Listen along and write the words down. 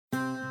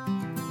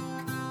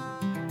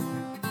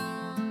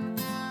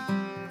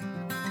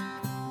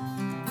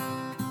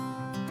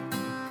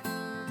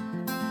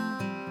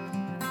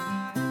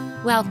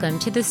Welcome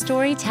to the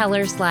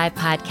Storytellers Live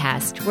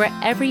podcast, where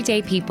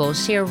everyday people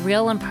share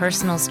real and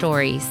personal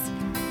stories.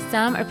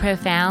 Some are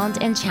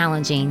profound and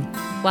challenging,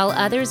 while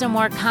others are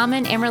more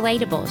common and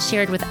relatable,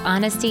 shared with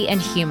honesty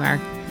and humor.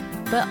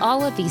 But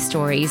all of these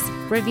stories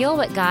reveal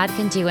what God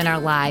can do in our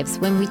lives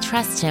when we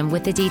trust Him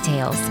with the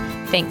details.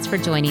 Thanks for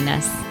joining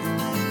us.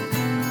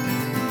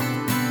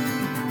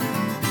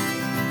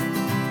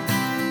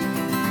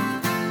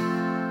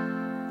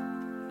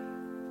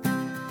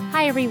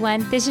 Hi,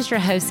 everyone. This is your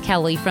host,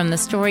 Kelly, from the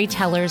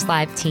Storytellers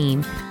Live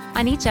team.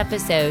 On each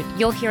episode,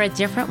 you'll hear a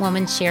different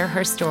woman share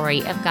her story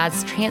of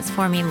God's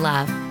transforming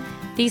love.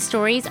 These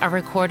stories are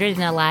recorded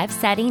in a live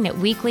setting at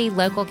weekly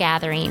local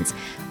gatherings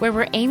where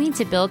we're aiming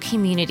to build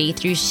community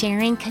through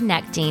sharing,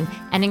 connecting,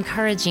 and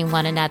encouraging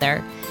one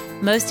another.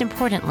 Most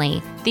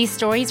importantly, these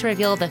stories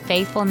reveal the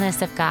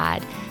faithfulness of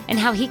God and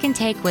how He can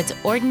take what's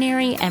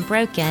ordinary and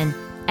broken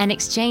and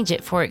exchange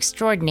it for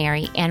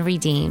extraordinary and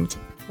redeemed.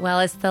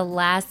 Well, it's the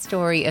last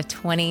story of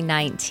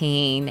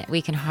 2019.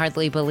 We can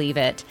hardly believe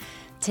it.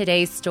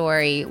 Today's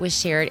story was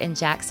shared in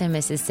Jackson,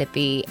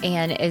 Mississippi,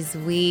 and as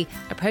we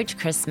approach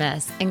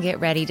Christmas and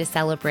get ready to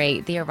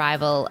celebrate the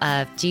arrival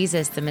of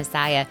Jesus, the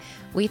Messiah,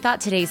 we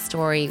thought today's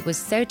story was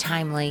so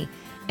timely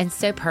and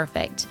so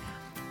perfect.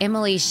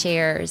 Emily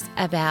shares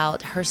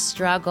about her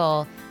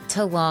struggle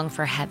to long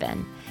for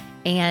heaven,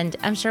 and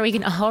I'm sure we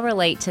can all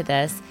relate to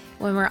this.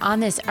 When we're on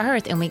this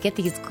earth and we get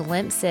these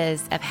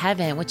glimpses of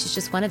heaven, which is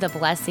just one of the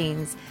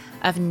blessings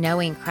of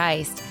knowing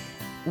Christ,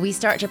 we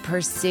start to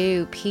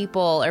pursue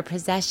people or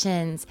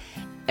possessions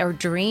or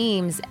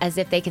dreams as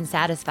if they can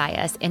satisfy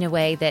us in a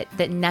way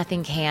that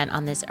nothing can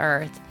on this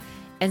earth.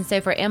 And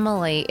so for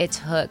Emily, it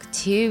took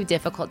two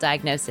difficult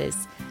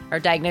diagnoses.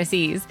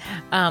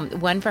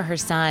 One for her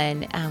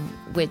son,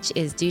 which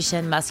is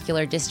Duchenne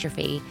muscular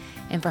dystrophy,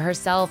 and for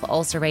herself,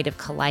 ulcerative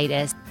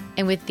colitis.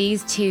 And with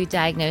these two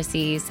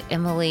diagnoses,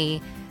 Emily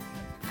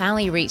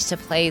finally reached a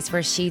place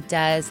where she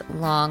does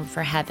long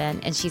for heaven,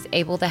 and she's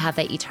able to have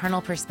that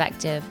eternal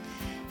perspective,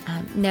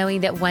 knowing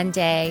that one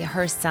day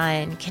her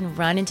son can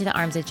run into the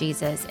arms of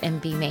Jesus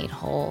and be made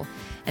whole.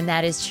 And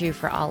that is true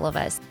for all of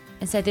us.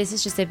 And so this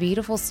is just a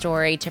beautiful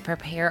story to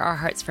prepare our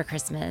hearts for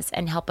Christmas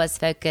and help us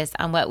focus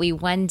on what we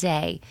one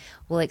day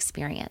will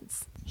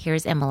experience.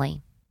 Here's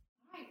Emily.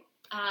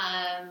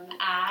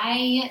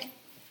 I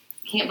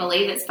can't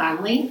believe it's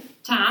finally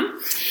time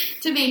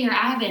to be here.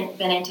 I have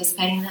been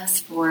anticipating this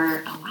for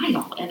a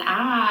while, and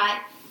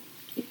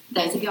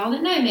those of y'all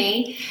that know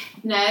me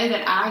know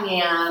that I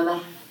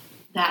am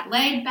that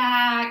laid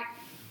back.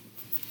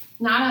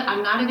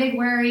 I'm not a big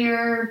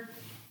worrier.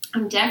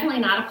 I'm definitely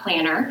not a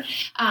planner.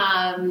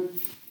 I'm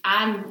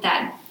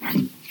that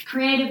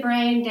creative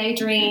brain,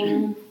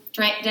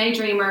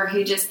 daydreamer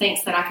who just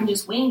thinks that I can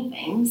just wing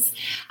things.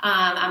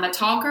 I'm a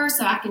talker,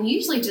 so I can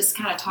usually just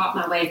kind of talk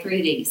my way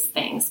through these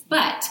things,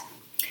 but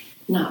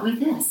not with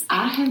this.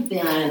 I have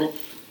been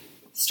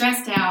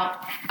stressed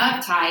out,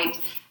 uptight,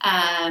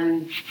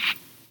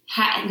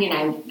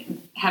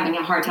 having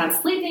a hard time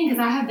sleeping because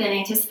I have been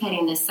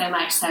anticipating this so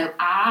much. So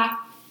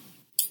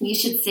you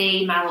should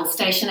see my little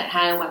station at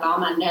home with all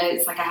my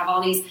notes. Like I have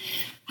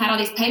had all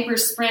these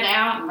papers spread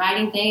out and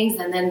writing things,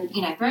 and then,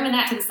 throwing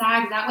that to the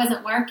side because that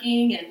wasn't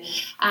working. And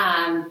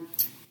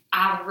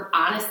I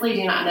honestly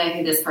do not know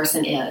who this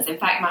person is. In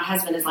fact, my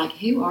husband is like,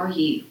 who are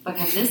you?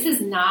 Because this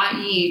is not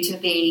you to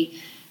be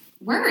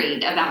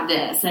worried about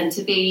this and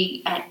to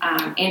be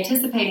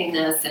anticipating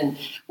this and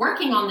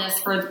working on this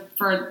for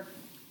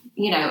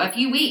a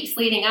few weeks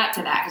leading up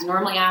to that, because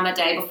normally I'm a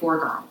day before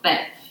girl. But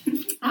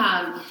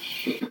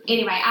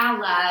anyway, I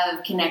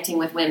love connecting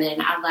with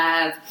women.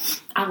 I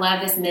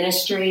love this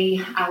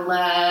ministry. I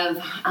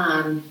love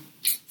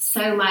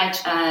so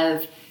much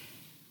of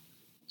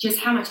just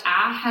how much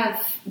I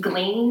have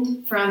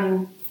gleaned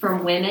from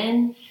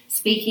women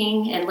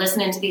speaking and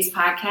listening to these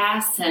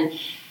podcasts. And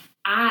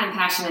I'm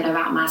passionate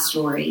about my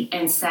story.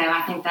 And so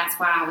I think that's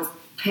why I was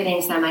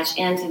putting so much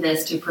into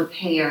this to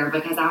prepare,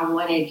 because I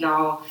wanted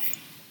y'all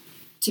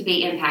to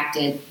be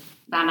impacted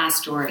by my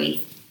story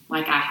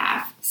like I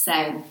have.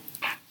 So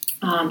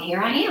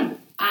here I am.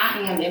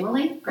 I am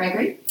Emily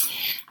Gregory.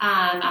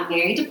 I'm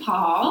married to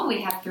Paul.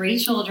 We have 3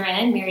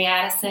 children. Mary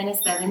Addison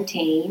is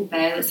 17, Bo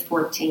is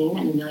 14,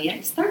 and Amelia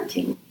is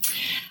 13.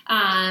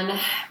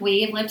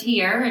 We have lived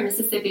here in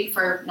Mississippi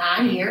for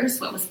 9 years.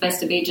 What was supposed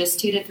to be just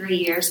 2 to 3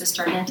 years has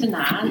turned into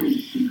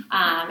 9.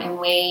 And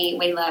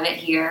we love it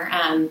here.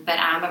 But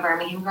I'm a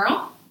Birmingham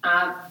girl.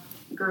 I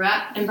grew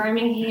up in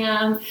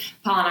Birmingham.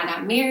 Paul and I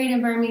got married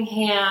in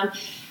Birmingham.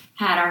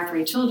 Had our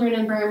 3 children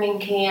in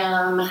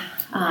Birmingham.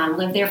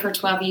 Lived there for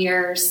 12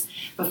 years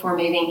before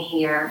moving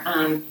here.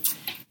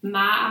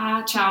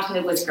 My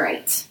childhood was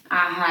great.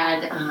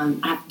 I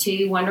have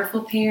 2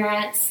 wonderful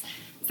parents,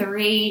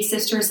 3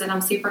 sisters that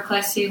I'm super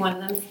close to. One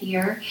of them is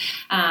here.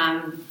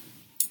 And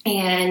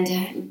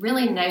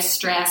really no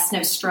stress,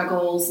 no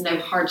struggles, no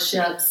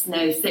hardships,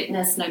 no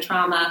sickness, no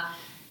trauma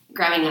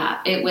growing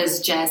up. It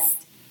was just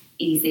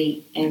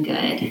easy and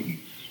good.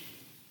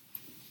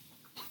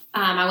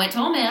 I went to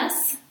Ole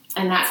Miss.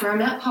 And that's where I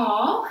met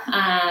Paul.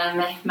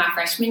 My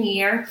freshman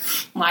year,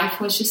 life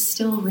was just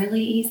still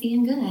really easy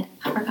and good.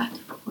 I forgot to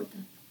record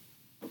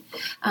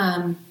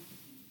them.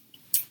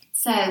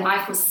 So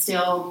life was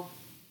still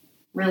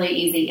really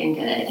easy and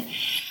good.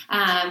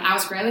 I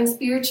was growing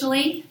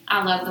spiritually.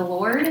 I love the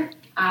Lord.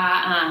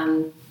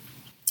 I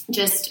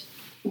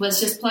was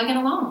just plugging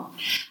along.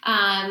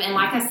 And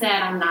like I said,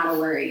 I'm not a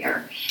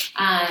worrier.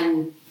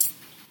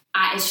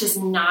 It's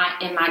just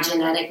not in my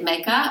genetic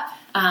makeup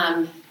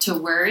to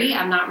worry.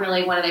 I'm not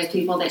really one of those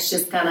people that's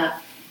just going to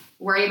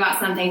worry about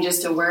something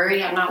just to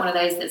worry. I'm not one of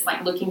those that's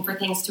like looking for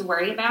things to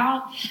worry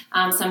about.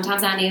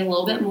 Sometimes I need a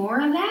little bit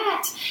more of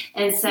that.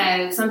 And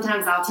so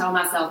sometimes I'll tell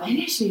myself,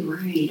 maybe I should be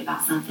worried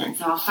about something.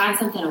 So I'll find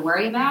something to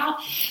worry about,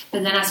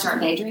 but then I start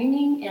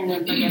daydreaming and then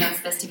forget I'm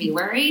supposed to be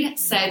worried.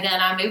 So then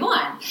I move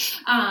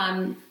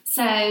on.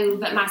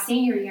 But my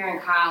senior year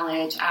in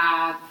college,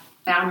 I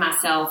found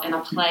myself in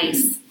a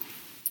place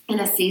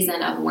in a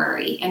season of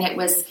worry, and it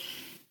was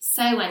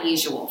so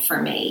unusual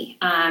for me.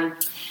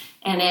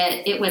 And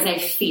it was a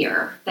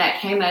fear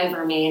that came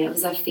over me, and it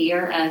was a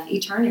fear of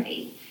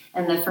eternity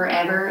and the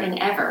forever and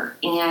ever.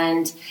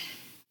 And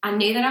I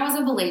knew that I was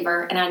a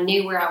believer, and I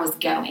knew where I was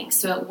going.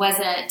 So it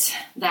wasn't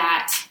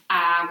that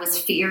I was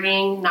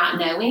fearing not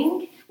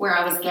knowing where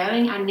I was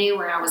going. I knew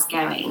where I was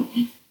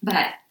going.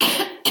 But,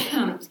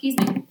 excuse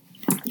me,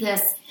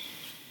 this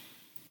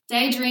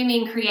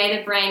daydreaming,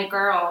 creative brain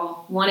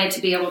girl wanted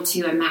to be able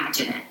to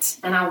imagine it.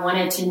 And I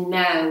wanted to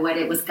know what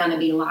it was going to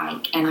be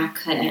like, and I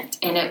couldn't.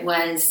 And it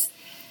was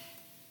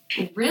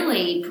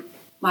really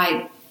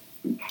like,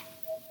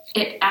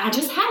 I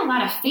just had a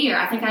lot of fear.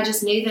 I think I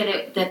just knew that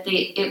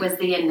it was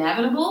the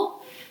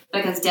inevitable,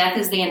 because death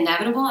is the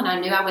inevitable, and I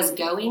knew I was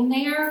going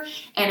there,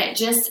 and it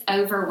just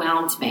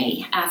overwhelmed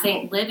me. I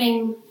think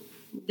living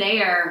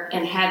there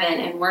in heaven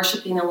and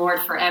worshiping the Lord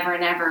forever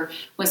and ever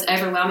was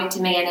overwhelming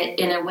to me, and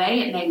in a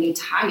way it made me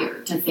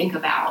tired to think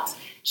about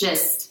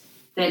just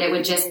that it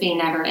would just be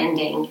never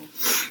ending.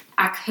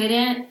 I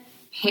couldn't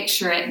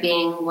picture it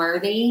being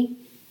worthy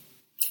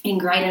and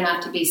great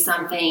enough to be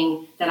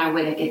something that I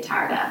wouldn't get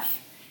tired of.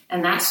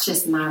 And that's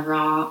just my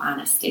raw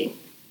honesty.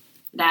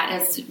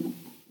 That is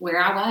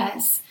where I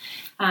was.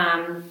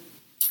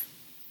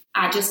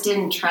 I just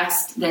didn't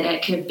trust that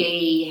it could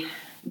be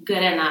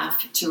good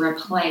enough to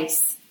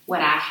replace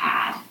what I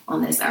had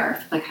on this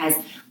earth, because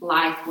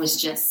life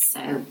was just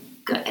so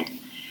good.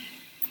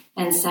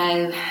 And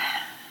so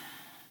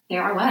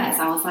there I was.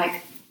 I was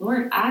like,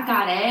 Lord, I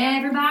got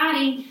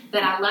everybody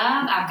that I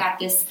love. I've got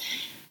this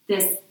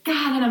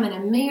guy that I'm going to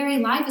marry.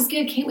 Life is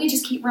good. Can't we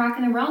just keep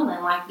rocking and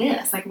rolling like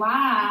this? Like,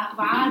 why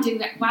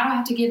do I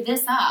have to give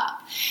this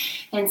up?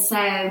 And so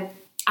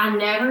I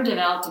never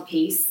developed a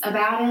peace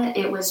about it.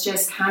 It was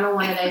just kind of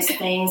one of those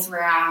things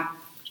where I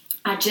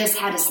just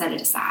had to set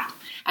it aside.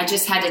 I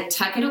just had to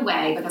tuck it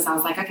away, because I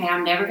was like, okay,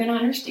 I'm never going to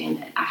understand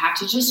it. I have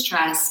to just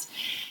trust,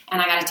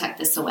 and I got to tuck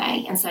this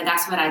away. And so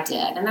that's what I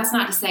did. And that's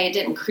not to say it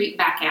didn't creep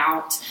back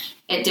out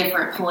at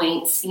different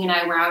points,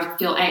 where I would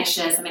feel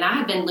anxious. I mean, I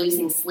had been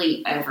losing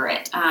sleep over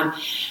it. I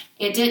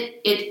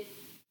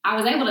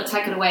was able to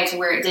tuck it away to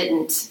where it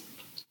didn't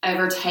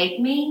overtake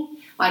me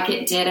like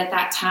it did at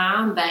that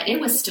time, but it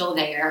was still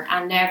there.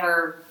 I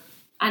never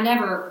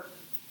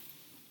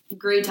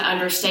grew to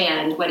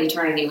understand what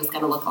eternity was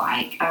going to look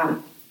like.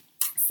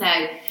 So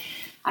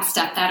I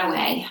stuffed that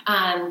away.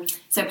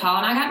 So Paul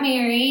and I got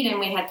married, and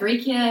we had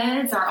 3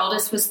 kids. Our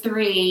oldest was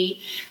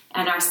 3,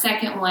 and our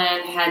second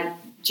one had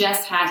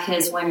just had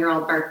his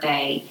 1-year-old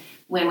birthday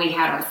when we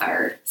had our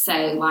 3rd.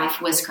 So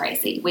life was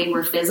crazy. We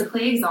were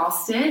physically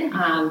exhausted,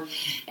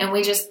 and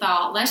we just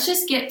thought, let's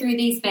just get through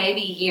these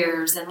baby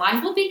years, and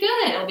life will be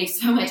good. It'll be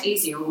so much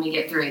easier when we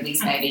get through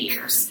these baby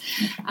years.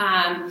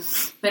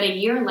 But a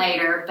year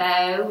later,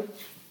 Bo,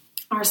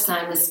 our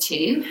son, was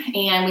 2,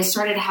 and we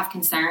started to have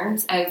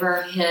concerns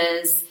over he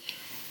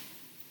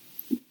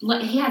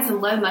had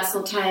some low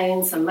muscle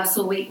tone, some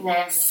muscle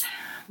weakness.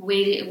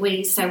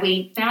 So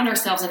we found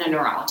ourselves in a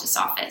neurologist's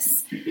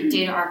office due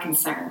to our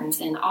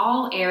concerns, and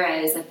all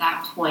arrows at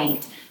that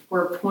point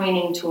were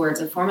pointing towards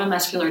a form of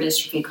muscular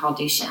dystrophy called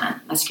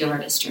Duchenne muscular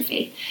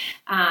dystrophy.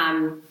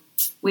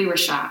 We were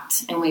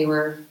shocked, and we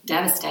were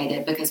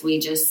devastated, because we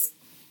just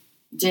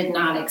did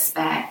not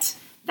expect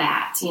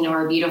that.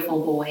 Our beautiful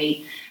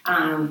boy,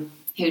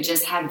 who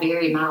just had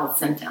very mild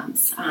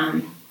symptoms,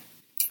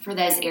 for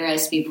those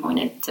arrows to be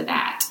pointed to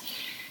that.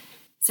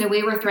 So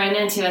we were thrown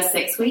into a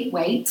 6-week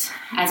wait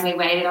as we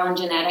waited on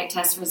genetic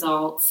test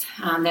results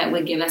that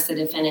would give us a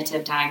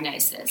definitive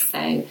diagnosis.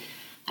 So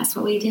that's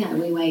what we did.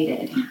 We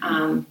waited.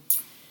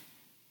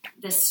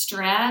 The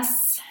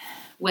stress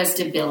was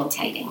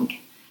debilitating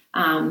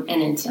and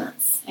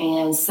intense,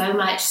 and so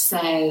much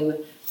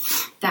so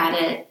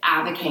that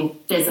I became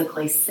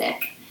physically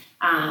sick.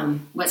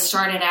 What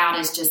started out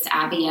as just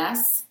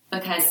IBS,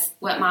 because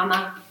what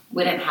Mama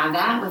wouldn't have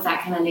that with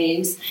that kind of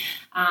news,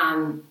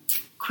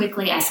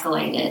 quickly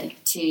escalated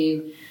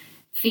to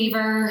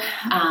fever.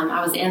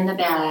 I was in the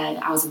bed.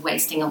 I was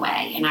wasting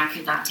away, and I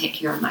could not take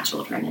care of my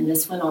children. And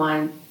this went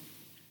on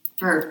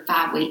for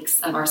 5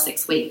 weeks of our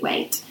 6-week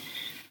wait.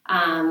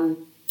 At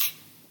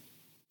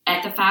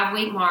the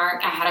 5-week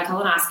mark, I had a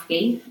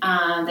colonoscopy.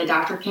 The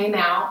doctor came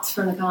out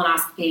from the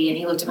colonoscopy, and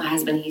he looked at my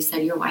husband and he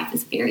said, "Your wife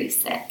is very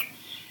sick.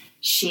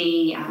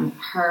 I'm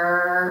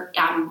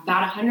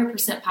about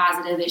 100%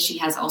 positive that she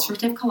has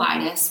ulcerative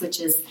colitis,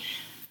 which is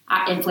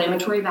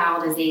inflammatory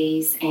bowel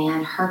disease,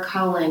 and her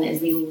colon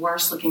is the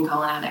worst looking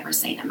colon I've ever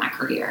seen in my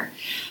career.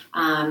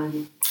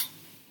 And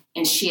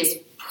she is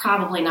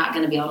probably not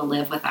going to be able to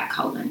live with that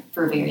colon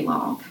for very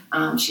long.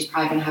 She's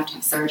probably going to have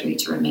surgery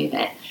to remove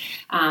it."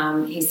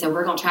 He said,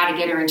 "We're going to try to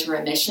get her into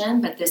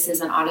remission, but this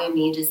is an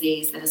autoimmune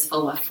disease that is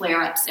full of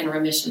flare-ups and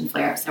remission,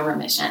 flare-ups and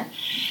remission."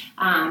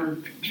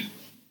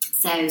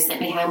 So sent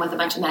me home with a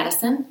bunch of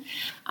medicine.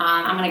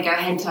 I'm going to go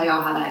ahead and tell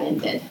y'all how that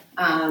ended.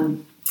 I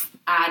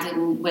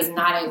was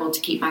not able to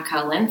keep my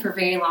colon for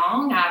very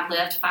long. I've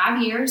lived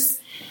 5 years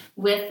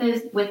with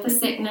the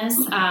sickness.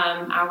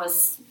 I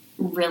was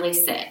really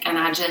sick, and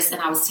I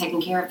was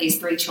taking care of these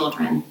 3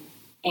 children,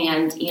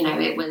 and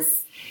it was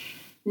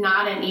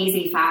not an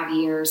easy 5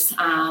 years.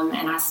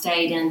 And I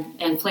stayed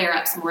in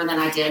flare-ups more than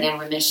I did in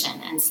remission.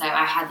 And so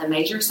I had the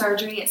major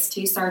surgery. It's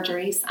 2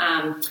 surgeries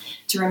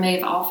to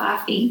remove all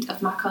 5 feet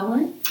of my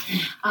colon.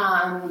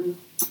 And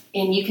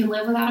you can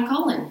live without a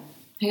colon.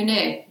 Who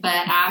knew?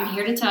 But I'm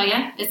here to tell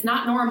you, it's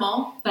not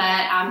normal, but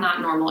I'm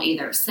not normal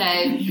either. So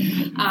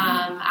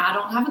I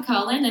don't have a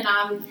colon, and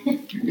I'm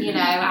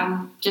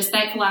just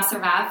thankful I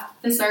survived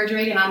the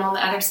surgery, and I'm on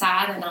the other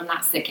side, and I'm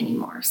not sick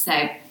anymore. So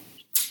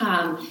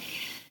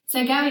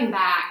going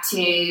back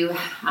to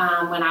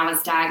when I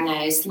was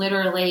diagnosed,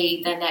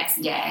 literally the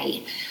next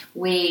day,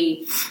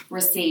 we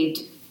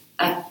received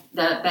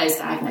those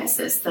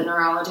diagnoses. The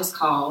neurologist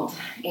called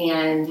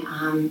and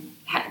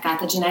got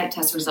the genetic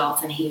test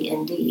results, and he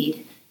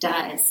indeed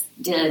does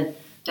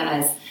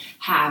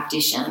have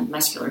Duchenne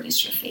muscular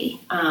dystrophy.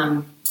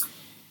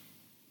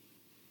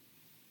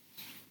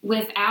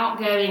 Without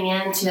going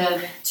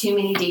into too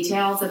many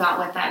details about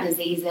what that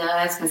disease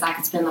is, because I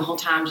could spend the whole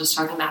time just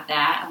talking about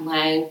that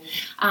alone,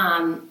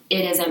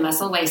 it is a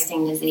muscle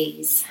wasting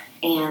disease,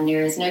 and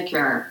there is no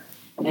cure,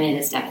 and it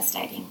is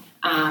devastating.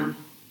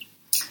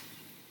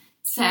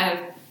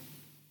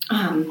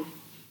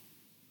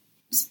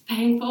 It's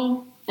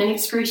painful and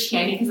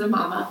excruciating as a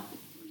mama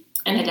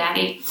and a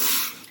daddy.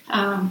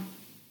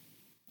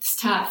 It's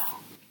tough.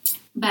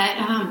 But,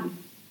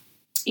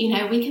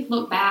 we could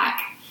look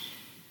back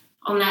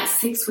on that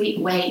 6-week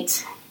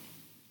wait.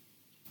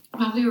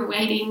 While we were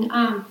waiting,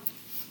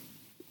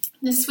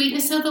 the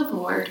sweetness of the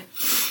Lord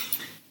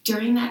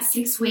during that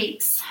 6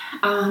 weeks,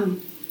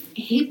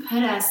 He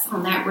put us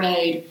on that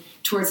road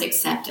towards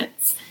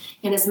acceptance.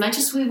 And as much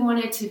as we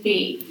wanted to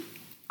be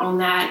on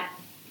that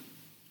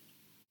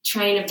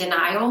train of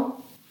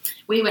denial,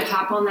 we would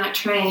hop on that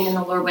train and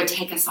the Lord would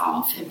take us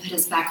off and put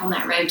us back on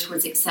that road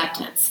towards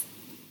acceptance.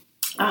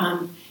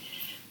 I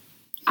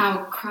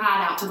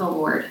cried out to the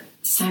Lord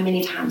so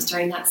many times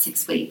during that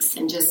 6 weeks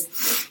and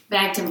just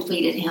begged and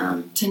pleaded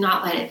Him to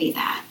not let it be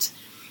that.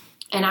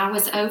 And I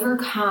was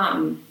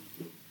overcome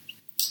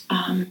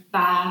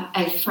by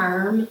a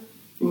firm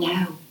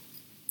no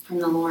from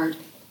the Lord.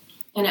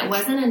 And it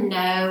wasn't a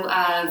no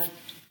of,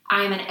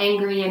 I'm an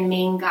angry and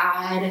mean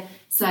God,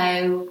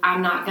 so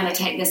I'm not going to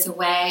take this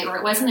away. Or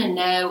it wasn't a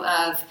no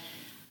of,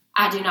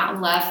 I do not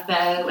love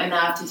Bo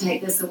enough to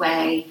take this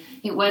away.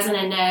 It wasn't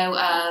a no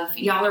of,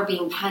 y'all are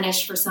being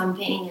punished for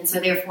something, and so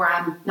therefore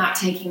I'm not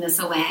taking this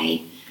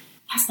away.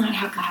 That's not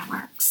how God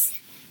works.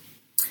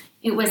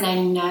 It was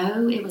a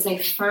no. It was a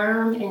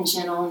firm and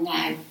gentle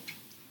no.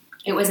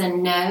 It was a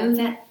no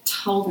that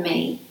told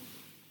me,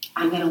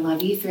 I'm going to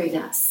love you through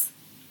this,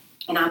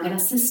 and I'm going to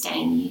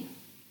sustain you,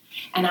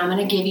 and I'm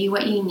going to give you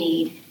what you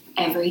need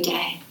every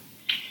day.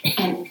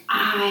 And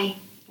I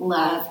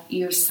love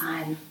your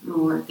son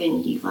more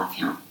than you love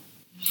him.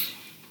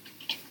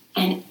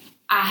 And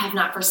I have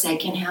not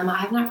forsaken him. I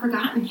have not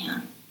forgotten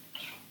him.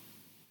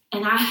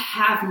 And I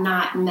have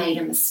not made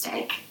a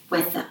mistake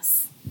with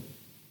this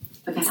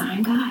because I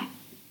am God.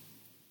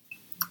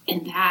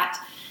 And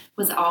that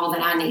was all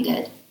that I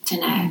needed to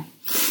know.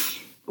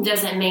 It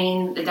doesn't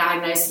mean the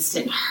diagnosis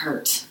didn't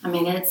hurt. I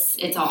mean, it's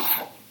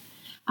awful.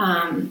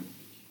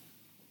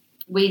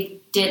 We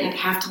didn't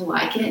have to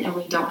like it, and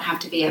we don't have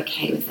to be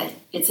okay with it.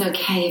 It's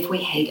okay if we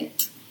hate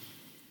it.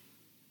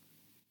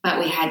 But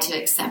we had to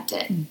accept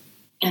it.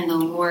 And the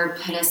Lord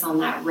put us on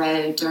that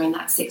road during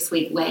that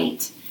 6-week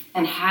wait.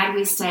 And had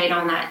we stayed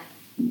on that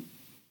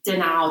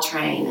denial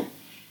train,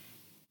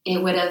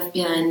 it would have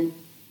been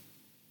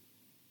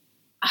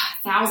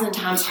 1,000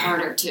 times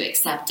harder to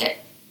accept it.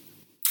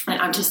 And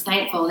I'm just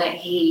thankful that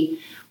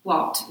He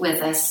walked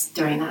with us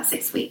during that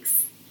 6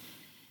 weeks.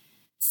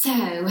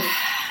 So,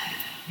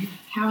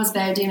 how is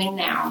Bo doing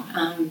now?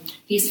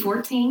 He's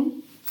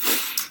 14.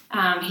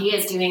 He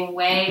is doing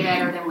way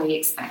better than we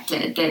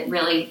expected. That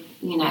really,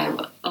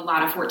 a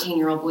lot of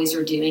 14-year-old boys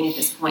are doing at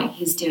this point.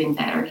 He's doing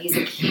better. He's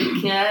a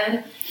cute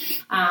kid.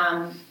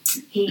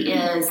 He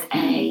is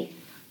a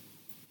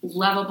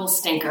lovable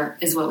stinker,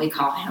 is what we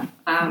call him.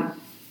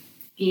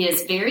 He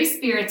is very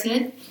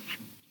spirited.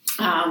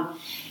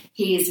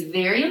 He is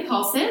very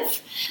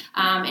impulsive,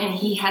 and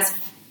he has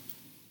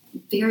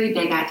very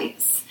big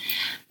ideas.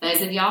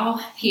 Those of y'all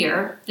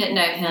here that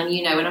know him,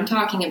 you know what I'm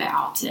talking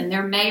about. And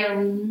there may or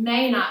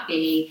may not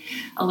be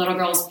a little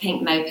girl's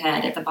pink moped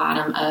at the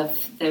bottom of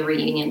the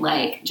Reunion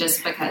Lake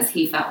just because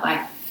he felt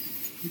like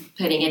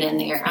putting it in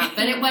there.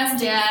 But it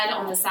was dead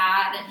on the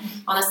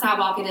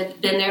sidewalk. It had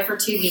been there for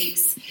 2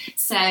 weeks.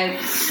 So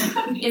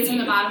it's in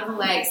the bottom of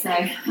the lake. So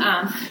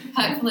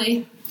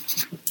hopefully,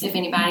 if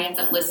anybody ends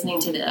up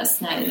listening to this,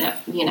 know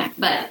that,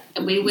 but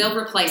we will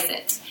replace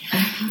it.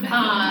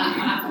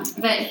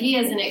 But he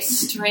is an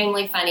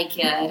extremely funny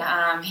kid.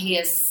 He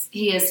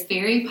is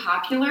very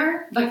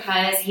popular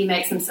because he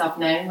makes himself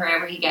known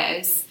wherever he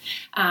goes.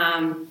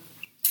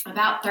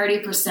 About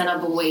 30%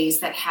 of boys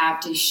that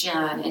have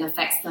Duchenne, it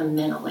affects them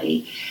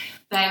mentally.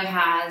 Bo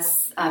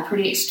has a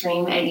pretty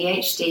extreme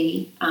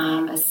ADHD,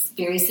 a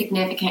very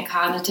significant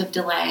cognitive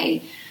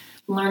delay,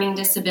 learning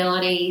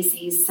disabilities.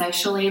 He's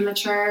socially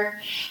immature.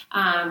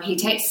 He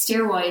takes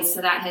steroids,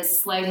 so that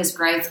has slowed his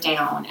growth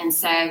down. And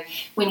so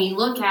when you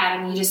look at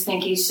him, you just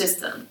think he's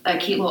just a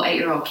cute little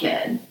 8-year-old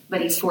kid,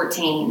 but he's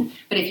 14.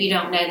 But if you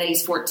don't know that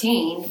he's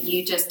 14,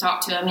 you just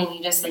talk to him and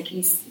you just think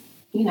he's,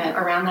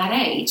 around that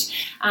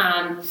age.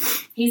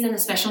 He's in the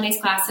special needs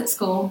class at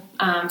school,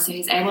 so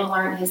he's able to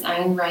learn at his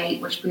own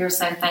rate, which we are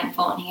so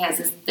thankful. And he has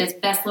his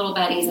best little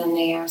buddies in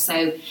there,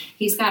 so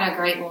he's got a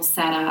great little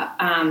setup.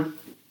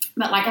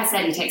 But like I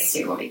said, he takes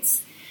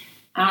steroids.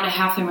 I don't know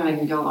how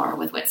familiar y'all are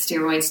with what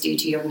steroids do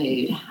to your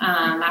mood.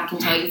 I can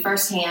tell you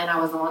firsthand,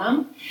 I was on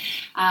them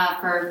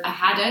for a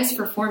high dose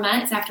for 4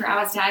 months after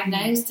I was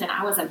diagnosed, and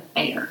I was a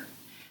bear.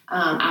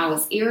 I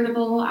was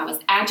irritable. I was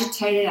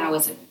agitated. I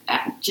was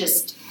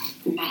just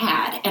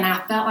mad, and I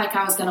felt like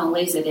I was going to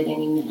lose it at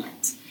any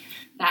minute.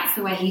 That's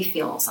the way he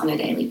feels on a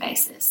daily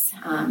basis.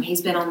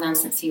 He's been on them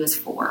since he was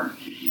 4.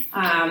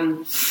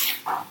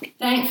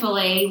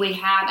 Thankfully, we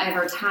have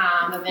over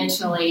time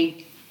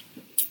eventually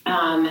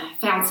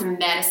found some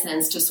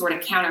medicines to sort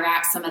of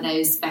counteract some of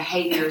those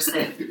behaviors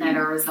that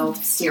are a result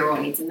of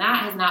steroids. And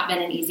that has not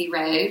been an easy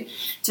road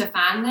to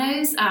find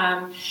those.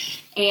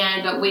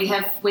 But we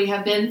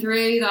have been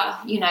through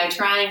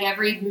trying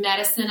every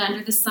medicine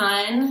under the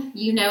sun.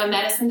 A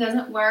medicine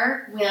doesn't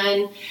work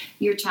when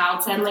your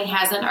child suddenly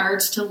has an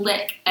urge to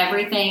lick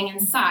everything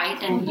in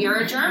sight, and you're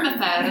a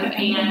germaphobe,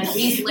 and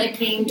he's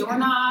licking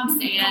doorknobs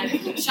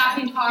and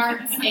shopping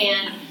carts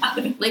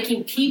and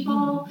licking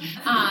people.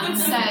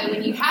 So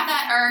when you have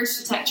that urge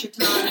to touch your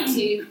tongue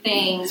to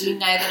things, you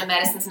know that a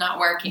medicine's not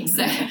working.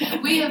 So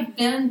we have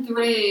been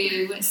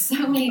through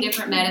so many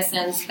different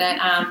medicines that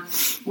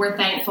we're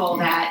thankful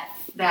that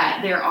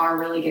there are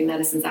really good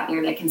medicines out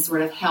there that can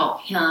sort of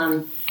help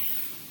him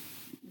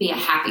be a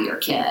happier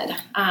kid.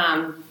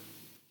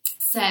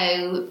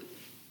 So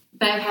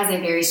Bo has a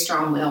very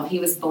strong will. He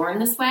was born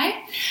this way.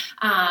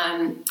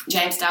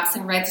 James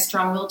Dobson wrote The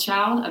Strong-Willed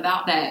Child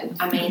about Bo.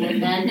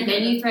 And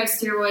then you throw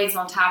steroids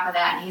on top of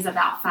that, and he's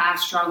about 5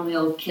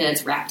 strong-willed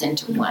kids wrapped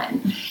into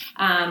one.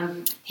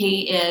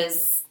 He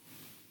is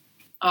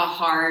a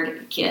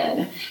hard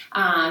kid.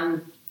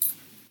 Over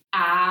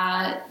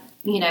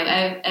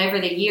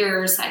the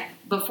years,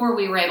 before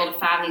we were able to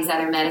find these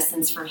other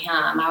medicines for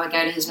him, I would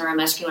go to his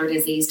neuromuscular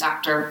disease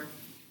doctor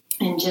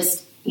and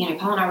just,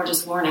 Paul and I were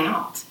just worn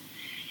out.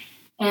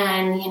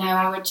 And,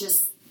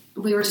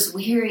 we were just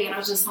weary, and I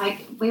was just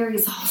like, we're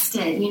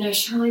exhausted.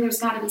 Surely there's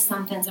got to be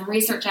something, some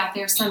research out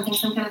there, some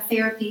kind of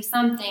therapy,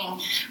 something.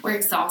 We're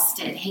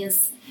exhausted. He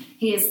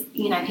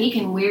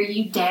can wear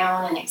you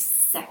down in a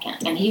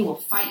second, and he will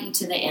fight you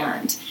to the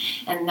end.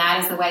 And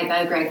that is the way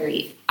Bo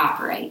Gregory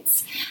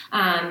operates.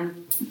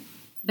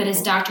 But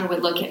his doctor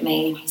would look at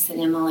me, and he said,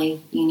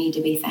 Emily, you need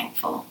to be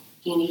thankful.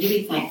 You need to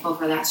be thankful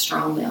for that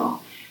strong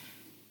will,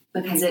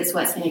 because it's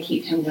what's going to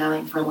keep him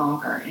going for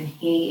longer. And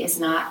he is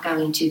not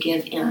going to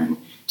give in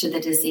to the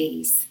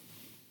disease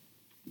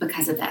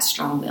because of that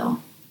strong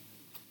will.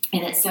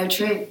 And it's so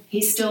true.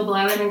 He's still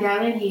blowing and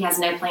going. He has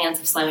no plans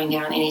of slowing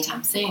down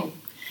anytime soon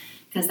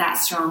because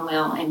that's strong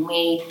will, and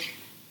we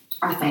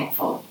are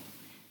thankful.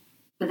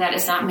 But that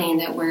does not mean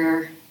that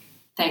we're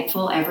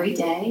thankful every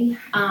day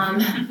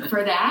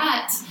for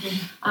that.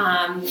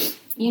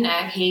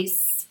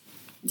 He's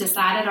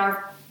decided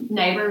our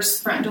neighbor's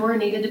front door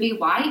needed to be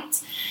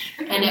white,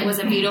 and it was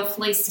a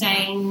beautifully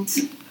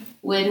stained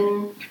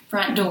wooden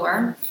front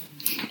door,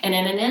 and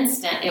in an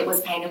instant it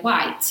was painted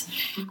white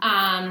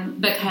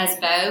because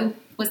Bo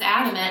was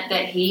adamant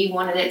that he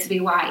wanted it to be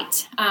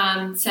white.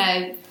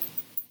 So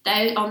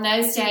on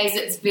those days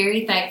it's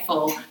very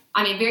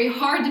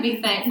hard to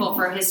be thankful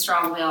for his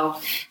strong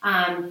will,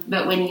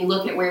 but when you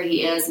look at where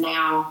he is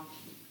now,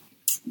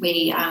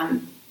 we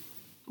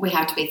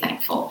have to be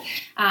thankful.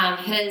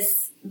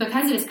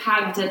 Because of his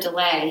cognitive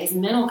delay, his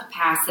mental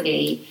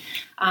capacity,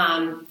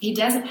 he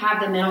doesn't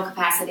have the mental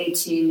capacity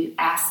to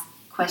ask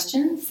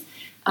questions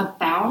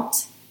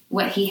about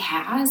what he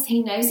has.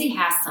 He knows he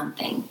has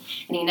something,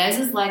 and he knows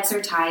his legs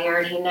are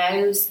tired.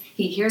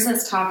 He hears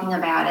us talking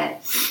about it.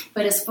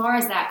 But as far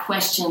as that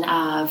question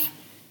of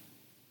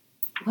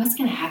what's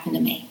going to happen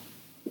to me,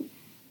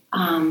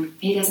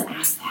 he doesn't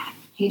ask that.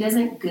 He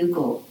doesn't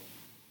Google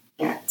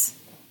it.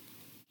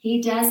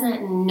 He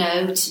doesn't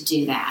know to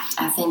do that.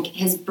 I think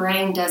his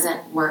brain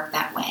doesn't work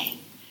that way.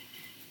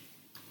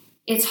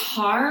 It's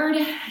hard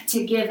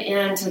to give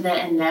in to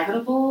the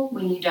inevitable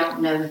when you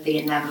don't know what the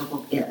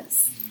inevitable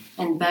is.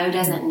 And Bo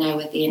doesn't know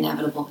what the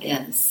inevitable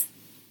is.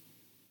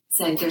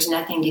 So there's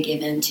nothing to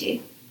give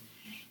into.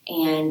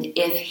 And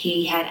if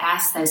he had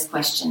asked those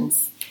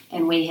questions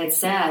and we had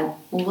said,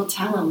 well, we'll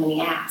tell him when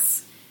he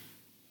asks.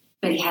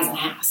 But he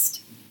hasn't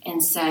asked.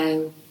 And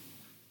so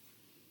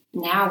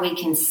now we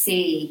can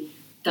see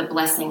the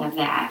blessing of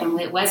that. And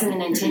it wasn't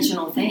an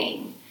intentional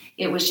thing.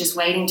 It was just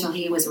waiting till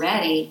he was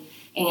ready.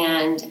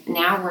 And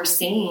now we're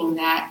seeing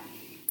that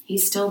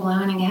he's still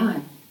blowing and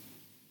going.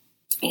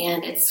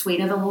 And it's sweet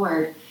of the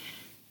Lord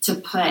to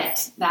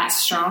put that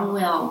strong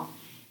will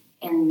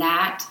and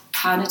that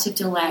cognitive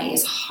delay,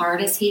 as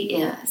hard as he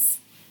is,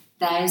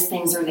 those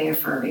things are there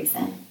for a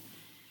reason.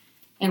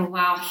 And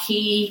while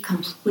he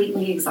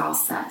completely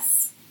exhausts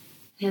us,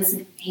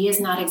 he is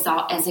not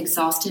as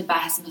exhausted by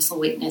his muscle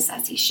weakness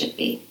as he should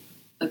be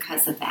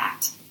because of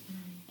that.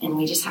 And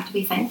we just have to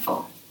be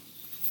thankful.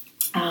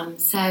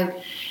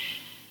 So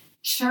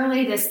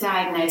surely this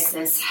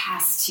diagnosis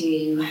has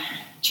to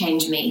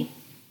change me.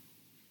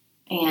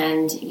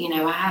 And,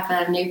 I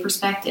have a new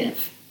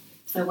perspective.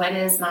 So what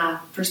is my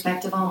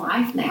perspective on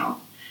life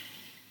now?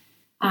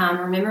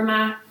 Remember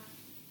my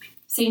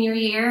senior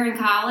year in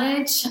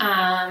college,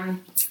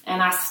 and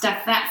I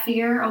stuck that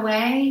fear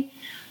away.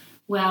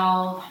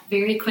 Well,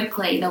 very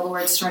quickly, the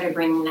Lord started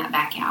bringing that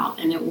back out.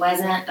 And it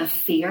wasn't a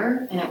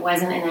fear, and it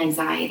wasn't an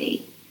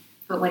anxiety.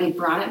 But what he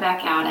brought it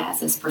back out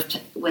as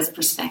was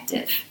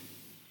perspective.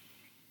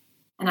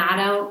 And I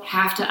don't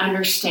have to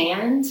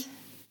understand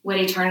what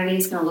eternity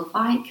is going to look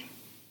like.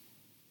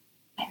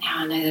 But now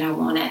I know that I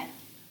want it.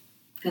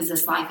 Because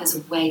this life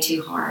is way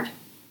too hard.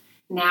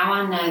 Now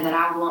I know that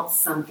I want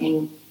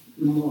something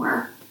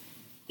more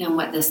than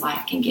what this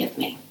life can give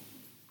me.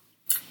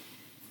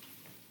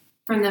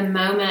 From the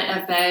moment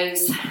of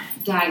Bo's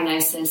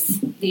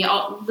diagnosis,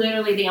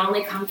 literally the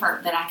only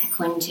comfort that I could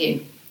cling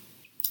to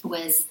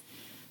was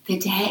the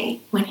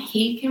day when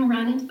he can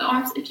run into the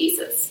arms of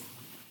Jesus.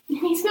 And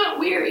he's not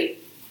weary.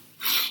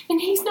 And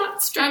he's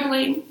not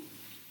struggling.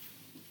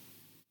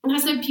 And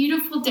it's a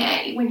beautiful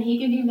day when he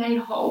can be made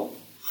whole.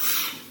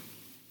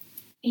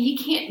 He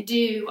can't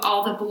do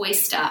all the boy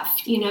stuff.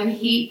 He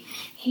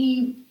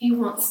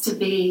wants to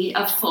be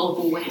a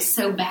full boy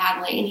so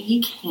badly, and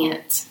he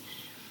can't.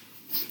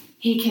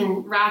 He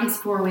can ride his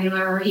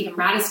four-wheeler, he can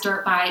ride his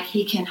dirt bike,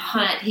 he can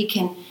hunt, he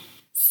can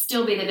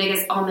still be the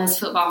biggest Ole Miss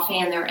football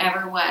fan there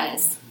ever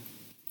was.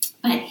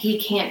 But he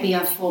can't be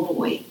a full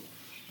boy.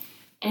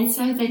 And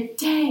so the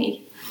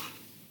day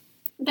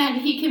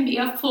that he can be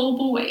a full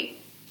boy,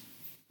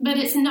 but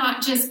it's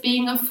not just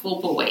being a full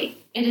boy,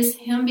 it is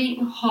him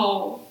being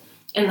whole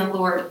in the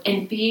Lord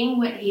and being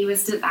what he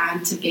was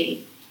designed to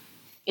be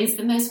is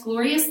the most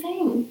glorious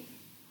thing.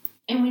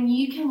 And when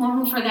you can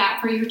long for that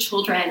for your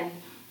children,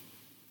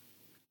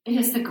 it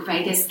is the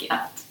greatest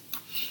gift.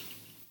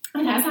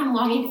 And as I'm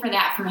longing for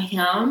that for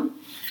him,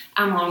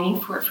 I'm longing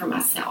for it for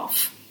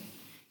myself.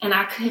 And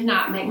I could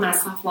not make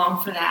myself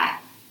long for that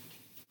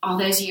all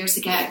those years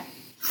ago.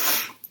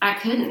 I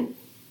couldn't.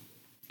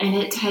 And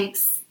it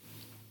takes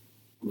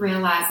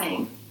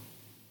realizing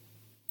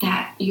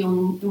that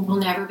you will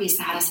never be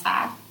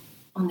satisfied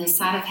on this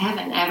side of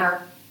heaven,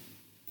 ever.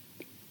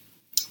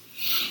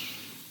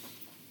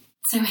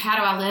 So how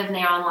do I live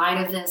now in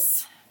light of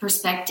this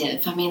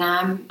perspective? I mean,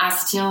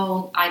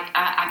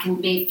 I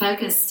can be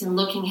focused and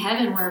looking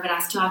heavenward, but I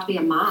still have to be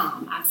a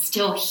mom. I'm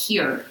still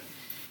here.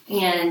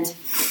 And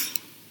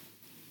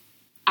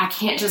I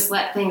can't just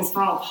let things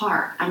fall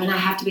apart. I mean, I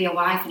have to be a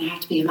wife and I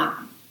have to be a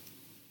mom.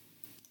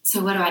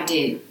 So what do I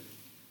do?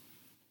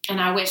 And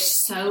I wish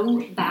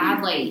so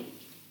badly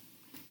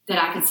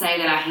that I could say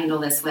that I handle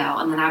this well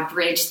and that I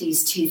bridge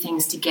these two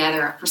things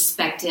together, a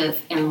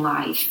perspective and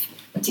life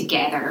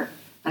together,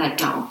 but I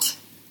don't.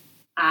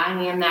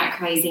 I am that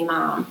crazy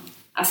mom.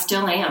 I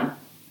still am.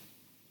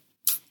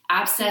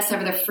 I obsess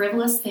over the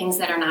frivolous things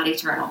that are not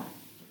eternal.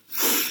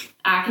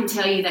 I can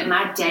tell you that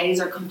my days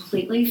are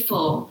completely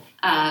full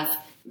of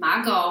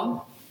my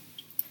goal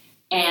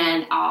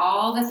and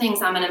all the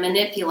things I'm going to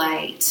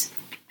manipulate,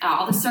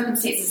 all the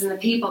circumstances and the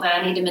people that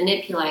I need to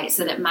manipulate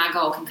so that my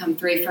goal can come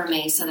through for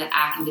me so that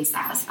I can be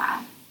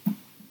satisfied.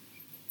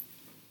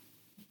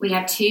 We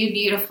have two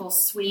beautiful,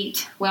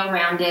 sweet,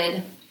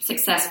 well-rounded,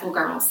 successful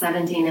girls,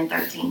 17 and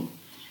 13.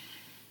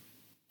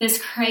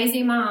 This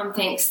crazy mom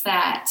thinks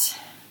that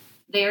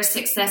their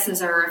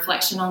successes are a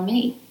reflection on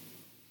me.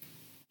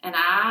 And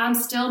I'm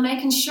still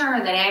making sure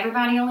that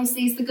everybody only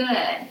sees the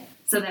good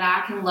so that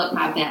I can look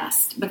my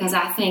best. Because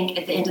I think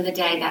at the end of the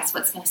day, that's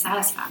what's going to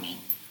satisfy me.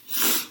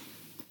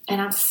 And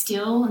I'm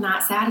still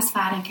not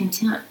satisfied and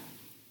content.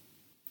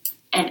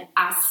 And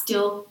I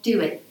still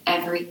do it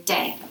every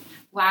day.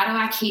 Why do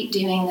I keep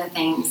doing the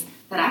things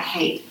that I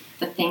hate,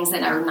 the things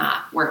that are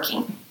not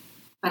working?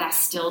 But I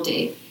still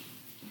do.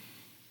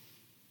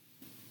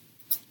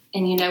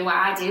 And you know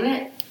why I do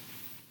it?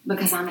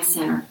 because I'm a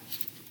sinner.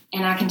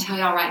 And I can tell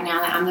y'all right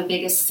now that I'm the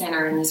biggest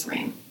sinner in this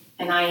room.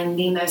 And I am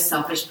the most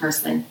selfish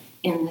person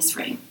in this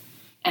room.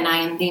 And I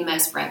am the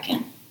most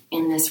broken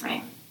in this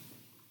room.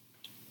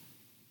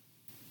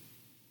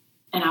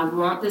 And I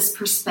want this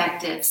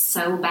perspective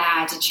so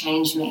bad to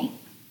change me.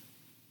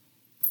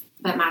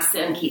 But my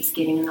sin keeps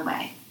getting in the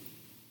way.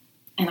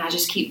 And I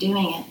just keep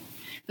doing it.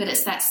 But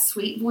it's that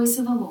sweet voice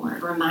of the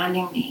Lord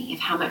reminding me of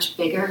how much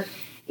bigger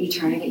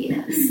eternity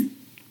is.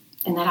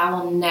 And that I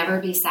will never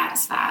be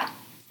satisfied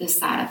this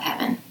side of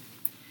heaven.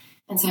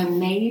 And so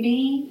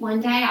maybe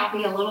one day I'll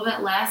be a little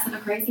bit less of a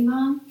crazy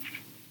mom.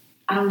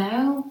 I don't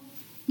know.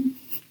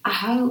 I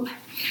hope.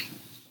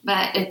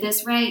 But at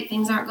this rate,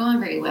 things aren't going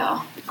very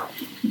well.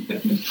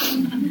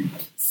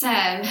 So,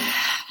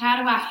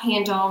 how do I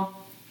handle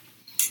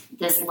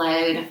this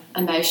load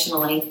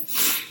emotionally?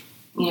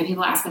 You know,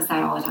 people ask us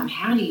that all the time.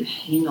 How do you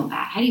handle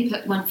that? How do you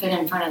put one foot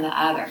in front of the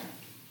other?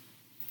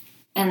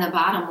 And the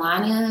bottom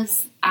line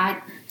is,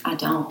 I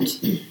don't.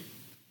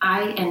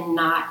 I am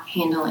not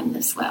handling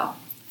this well.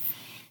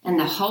 And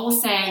the whole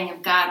saying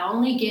of God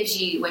only gives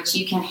you what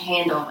you can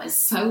handle is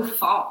so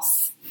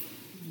false.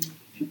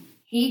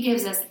 He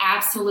gives us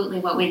absolutely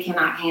what we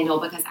cannot handle,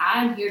 because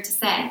I'm here to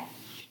say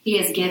He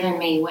has given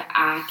me what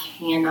I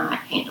cannot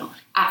handle.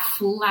 I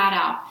flat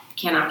out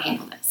cannot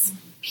handle this,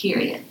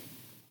 period.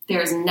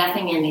 There is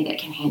nothing in me that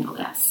can handle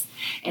this.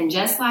 And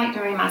just like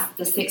during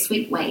the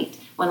 6-week wait,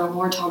 when the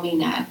Lord told me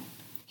no,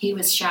 He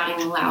was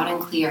shouting loud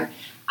and clear,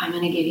 I'm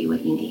going to give you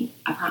what you need,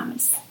 I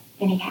promise.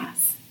 And He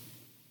has.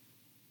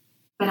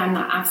 But I'm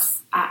not,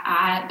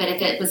 but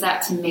if it was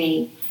up to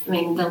me, I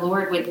mean, the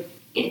Lord would,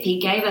 if He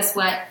gave us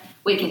what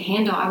we could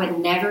handle, I would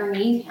never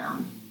need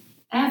Him,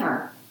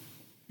 ever.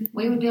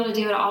 We would be able to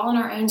do it all in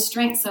our own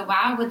strength, so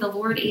why would the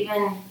Lord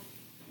even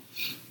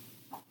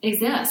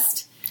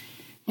exist?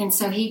 And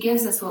so He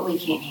gives us what we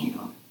can't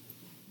handle.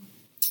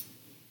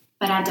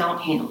 But I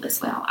don't handle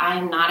this well. I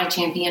am not a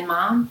champion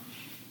mom,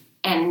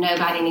 and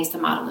nobody needs to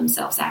model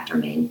themselves after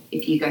me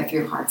if you go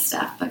through hard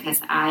stuff, because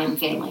I am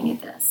failing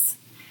at this.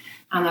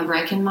 I'm a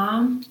broken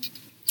mom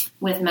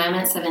with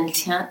moments of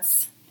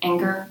intense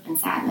anger and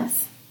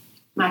sadness.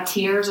 My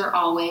tears are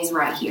always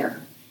right here.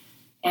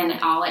 And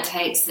all it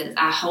takes is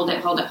I hold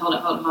it. And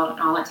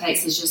all it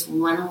takes is just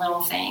one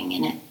little thing,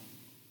 and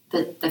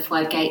the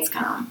floodgates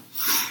come.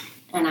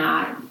 And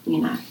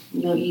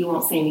you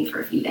won't see me for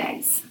a few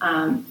days.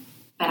 But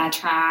I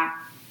try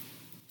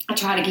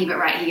to keep it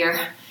right here,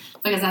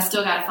 because I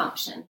still got to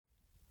function.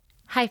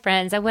 Hi,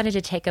 friends. I wanted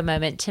to take a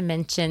moment to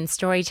mention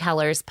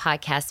Storyteller's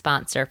podcast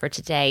sponsor for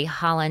today,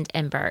 Holland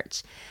 &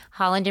 Birch.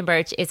 Holland &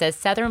 Birch is a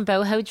Southern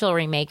boho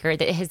jewelry maker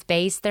that has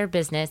based their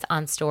business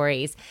on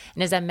stories.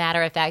 And as a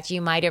matter of fact,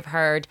 you might have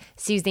heard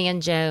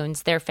Suzanne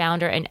Jones, their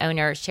founder and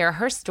owner, share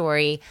her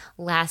story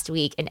last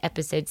week in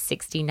episode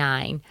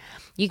 69.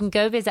 You can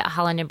go visit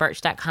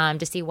hollandandbirch.com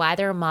to see why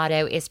their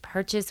motto is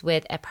purchase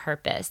with a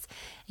purpose.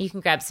 You can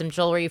grab some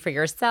jewelry for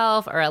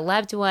yourself or a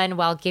loved one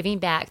while giving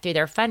back through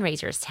their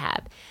fundraisers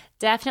tab.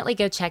 Definitely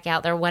go check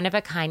out their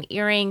one-of-a-kind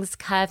earrings,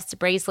 cuffs,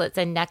 bracelets,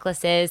 and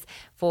necklaces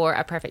for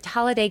a perfect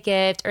holiday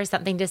gift or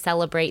something to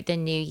celebrate the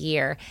new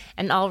year.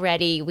 And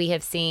already we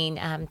have seen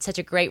such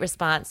a great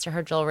response to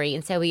her jewelry,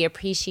 and so we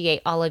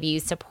appreciate all of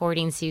you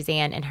supporting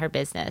Suzanne and her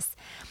business.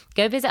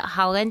 Go visit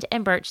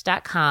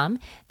hollandandbirch.com.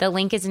 The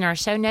link is in our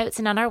show notes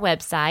and on our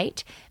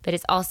website, but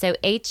it's also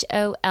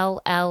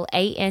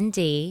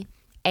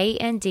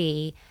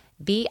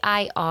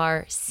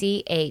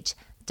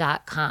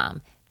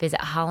HOLLANDBIRCH.com. Visit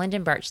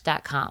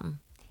hollandandbirch.com.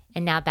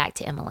 And now back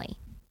to Emily.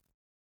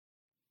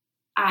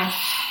 I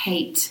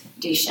hate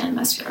Duchenne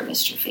muscular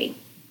dystrophy.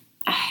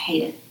 I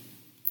hate it.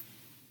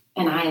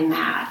 And I am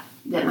mad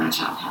that my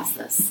child has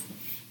this.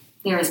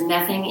 There is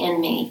nothing in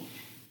me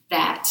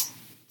that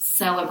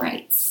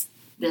celebrates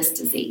this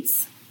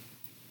disease.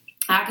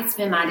 I could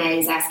spend my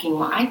days asking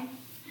why,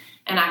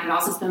 and I could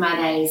also spend my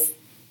days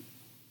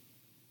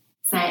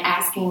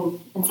asking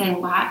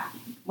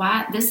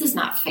why this is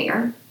not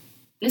fair.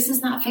 This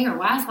is not fair.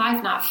 Why is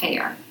life not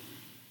fair?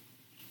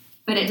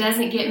 But it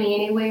doesn't get me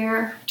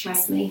anywhere.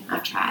 Trust me,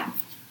 I've tried.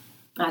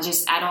 I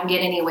don't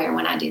get anywhere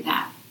when I do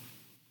that.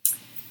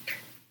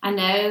 I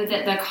know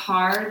that the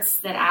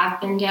cards that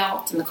I've been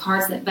dealt and the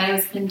cards that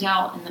Bo's been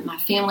dealt and that my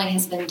family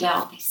has been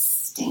dealt, they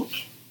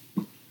stink.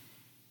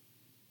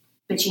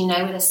 But you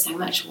know what is so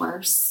much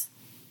worse?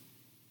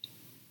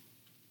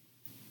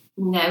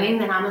 Knowing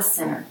that I'm a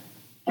sinner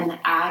and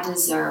that I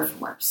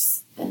deserve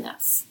worse than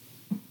this.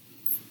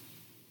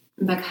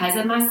 Because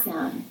of my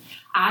sin,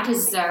 I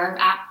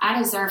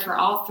deserve for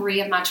all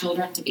 3 of my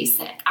children to be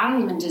sick. I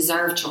don't even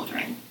deserve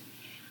children.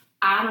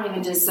 I don't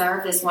even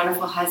deserve this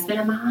wonderful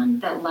husband of mine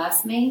that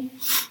loves me.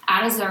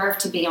 I deserve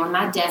to be on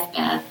my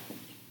deathbed,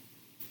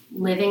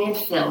 living in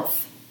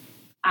filth.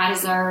 I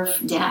deserve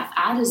death.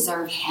 I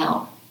deserve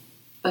hell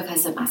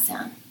because of my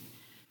sin.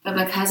 But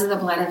because of the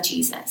blood of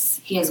Jesus,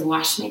 He has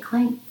washed me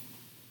clean.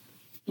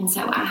 And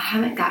so I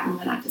haven't gotten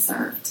what I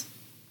deserved.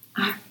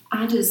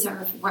 I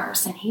deserve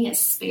worse, and He has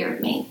spared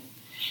me.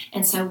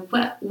 And so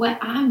what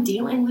I'm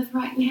dealing with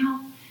right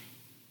now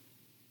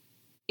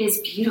is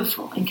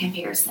beautiful in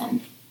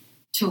comparison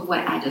to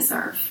what I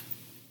deserve.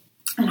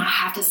 And I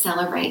have to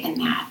celebrate in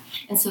that.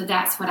 And so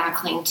that's what I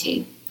cling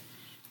to.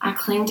 I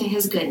cling to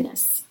his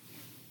goodness.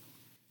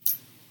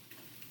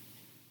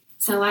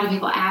 So a lot of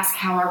people ask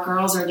how our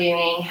girls are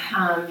doing.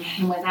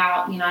 And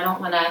without, I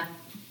don't want to,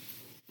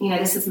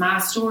 this is my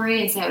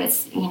story. And so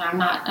it's,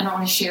 I don't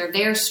want to share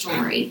their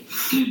story,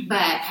 but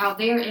how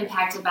they're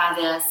impacted by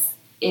this,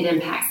 it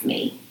impacts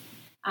me.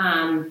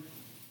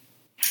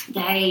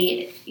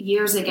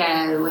 Years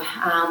ago,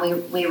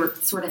 we were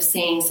sort of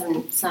seeing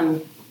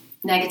some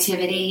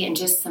negativity and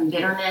just some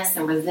bitterness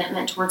and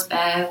resentment towards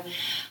Bo.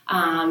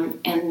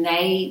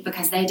 And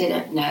because they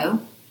didn't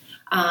know,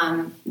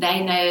 they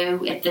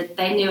knew at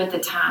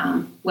the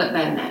time what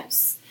Bo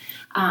knows.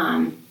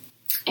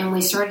 And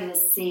we started to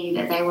see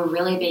that they were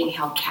really being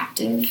held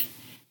captive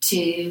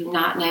to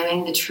not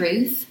knowing the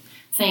truth.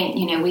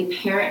 We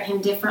parent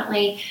him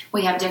differently.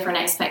 We have different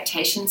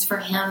expectations for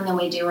him than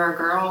we do our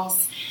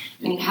girls.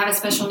 When you have a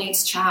special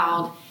needs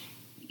child,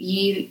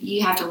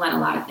 you have to let a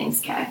lot of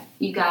things go.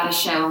 You got to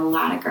show a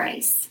lot of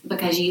grace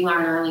because you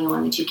learn early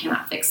on that you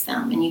cannot fix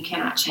them and you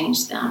cannot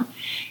change them.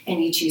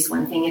 And you choose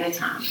one thing at a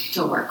time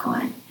to work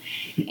on.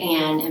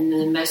 And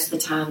then most of the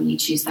time you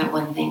choose that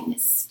one thing and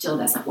it still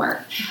doesn't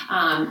work.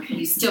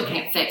 You still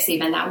can't fix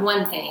even that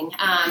one thing.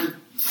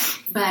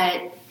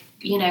 But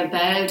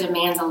Bo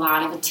demands a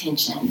lot of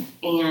attention,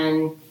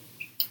 and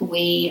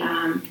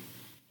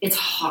it's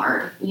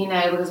hard,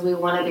 because we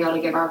want to be able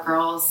to give our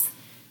girls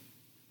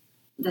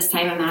the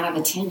same amount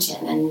of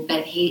attention,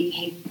 but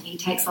he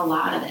takes a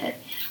lot of it.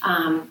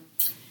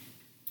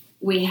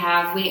 We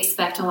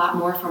expect a lot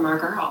more from our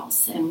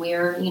girls, and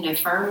we're,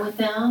 firm with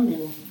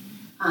them,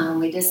 and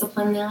we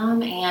discipline them,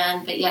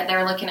 but yet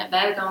they're looking at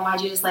Bo going,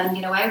 why'd you just let him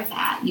get away with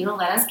that? You don't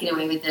let us get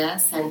away with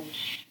this. And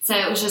so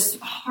it was just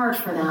hard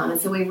for them. And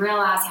so we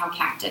realized how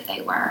captive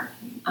they were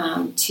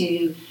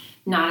to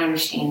not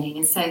understanding.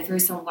 And so through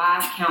some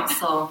wise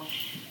counsel,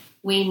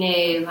 we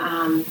knew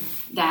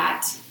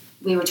that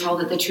we were told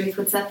that the truth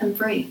would set them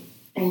free.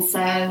 And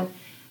so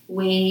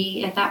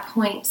we, at that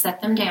point,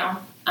 set them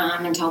down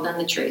and told them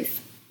the truth.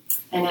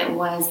 And it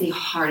was the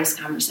hardest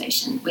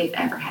conversation we've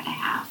ever had to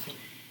have.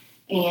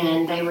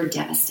 And they were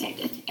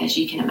devastated, as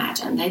you can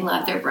imagine. They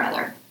loved their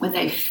brother with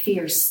a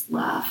fierce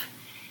love.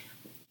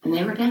 And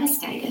they were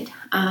devastated.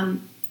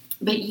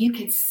 But you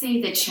could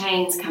see the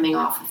chains coming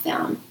off of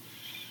them.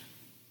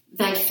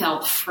 They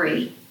felt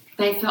free.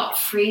 They felt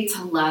free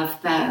to love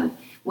Bo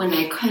when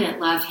they couldn't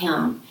love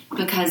him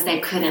because they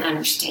couldn't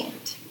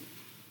understand.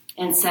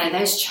 And so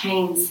those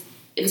chains,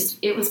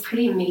 it was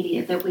pretty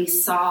immediate that we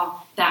saw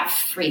that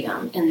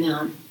freedom in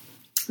them.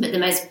 But the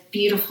most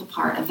beautiful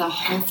part of the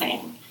whole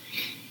thing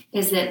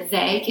is that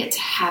they get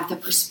to have the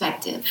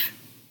perspective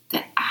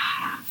that I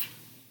have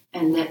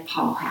and that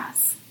Paul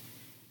has.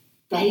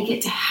 They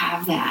get to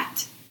have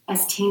that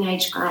as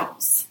teenage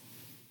girls.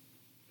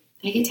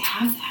 They get to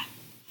have that.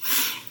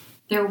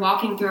 They're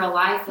walking through a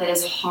life that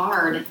is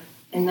hard,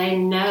 and they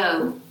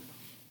know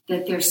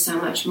that there's so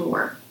much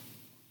more.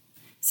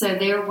 So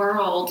their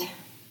world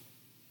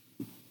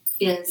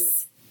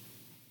is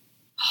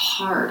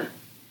hard,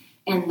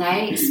 and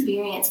they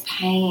experience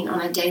pain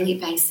on a daily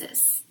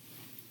basis.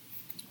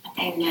 But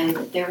they know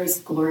that there is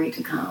glory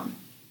to come.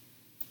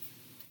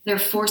 They're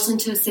forced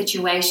into a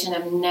situation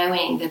of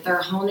knowing that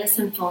their wholeness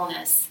and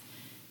fullness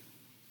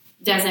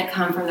doesn't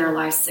come from their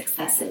life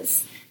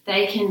successes.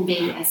 They can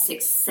be as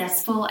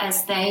successful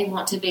as they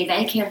want to be.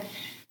 They can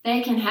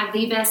have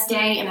the best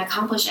day and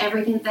accomplish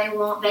everything they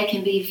want. They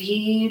can be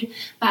viewed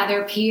by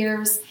their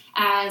peers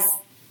as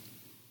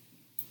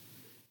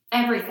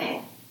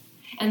everything.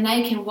 And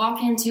they can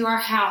walk into our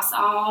house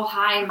all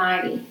high and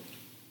mighty,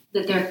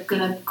 that they're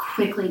going to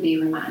quickly be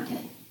reminded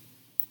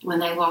when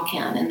they walk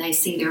in and they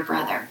see their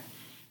brother.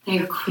 They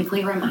are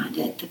quickly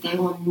reminded that they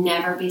will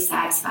never be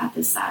satisfied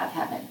this side of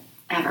heaven,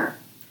 ever.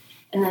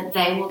 And that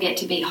they will get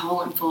to be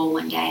whole and full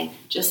one day,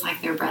 just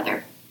like their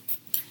brother.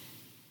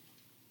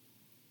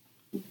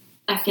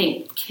 I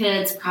think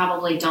kids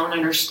probably don't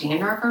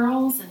understand our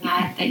girls, and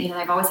that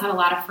they've always had a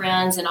lot of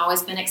friends and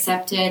always been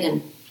accepted,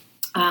 and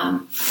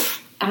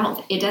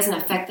it doesn't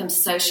affect them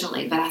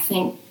socially, but I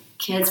think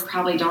kids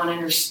probably don't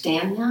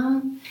understand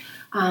them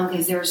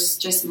because there's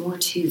just more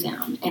to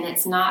them. And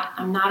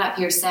I'm not up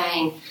here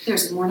saying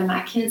there's more to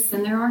my kids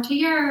than there are to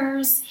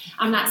yours.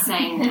 I'm not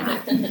saying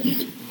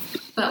that.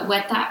 But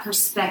what that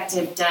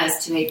perspective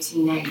does to a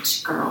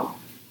teenage girl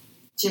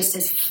just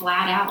is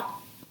flat out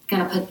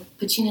going to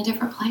put you in a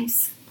different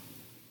place.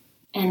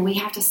 And we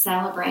have to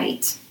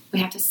celebrate. We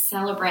have to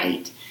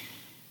celebrate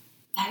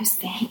those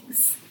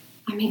things.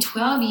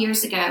 12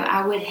 years ago,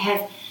 I would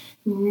have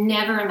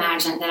never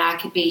imagined that I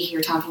could be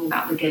here talking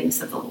about the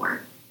goodness of the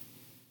Lord.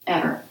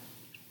 Ever.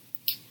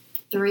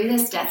 Through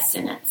this death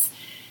sentence,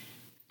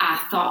 I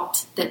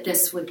thought that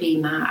this would be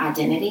my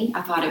identity.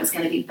 I thought it was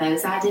going to be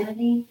Bo's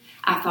identity.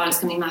 I thought it was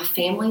going to be my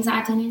family's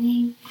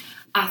identity.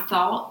 I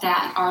thought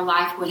that our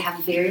life would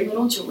have very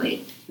little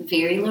joy,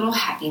 very little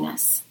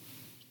happiness,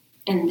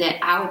 and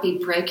that I would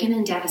be broken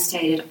and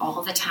devastated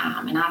all the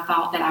time. And I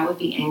thought that I would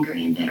be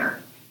angry and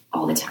bitter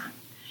all the time.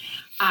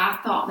 I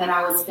thought that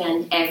I would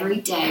spend every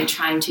day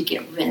trying to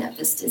get rid of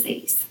this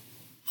disease.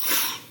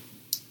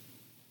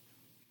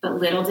 But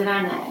little did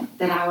I know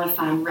that I would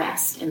find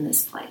rest in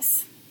this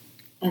place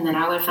and that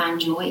I would find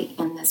joy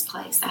in this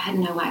place. I had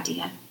no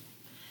idea.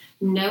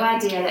 No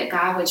idea that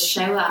God would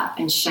show up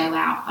and show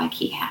out like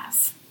he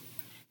has.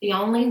 The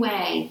only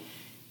way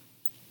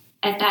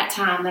at that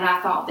time that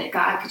I thought that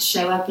God could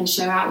show up and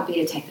show out would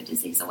be to take the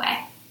disease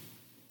away.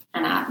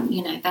 And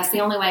that's the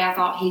only way I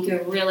thought he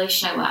could really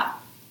show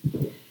up.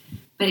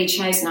 But he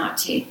chose not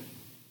to.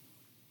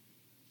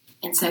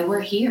 And so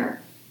we're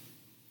here.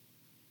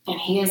 And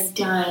he has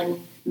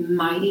done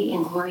mighty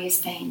and glorious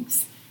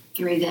things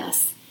through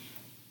this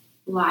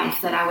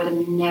life that I would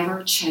have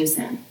never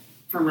chosen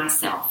for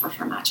myself or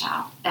for my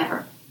child,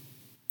 ever.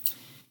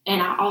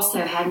 And I also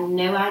had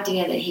no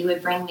idea that he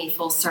would bring me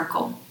full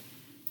circle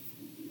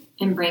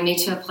and bring me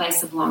to a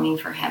place of longing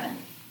for heaven,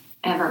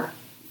 ever.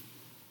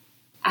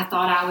 I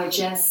thought I would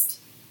just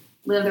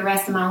live the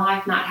rest of my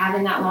life not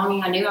having that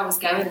longing. I knew I was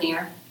going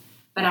there,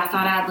 but I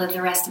thought I'd live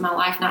the rest of my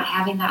life not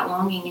having that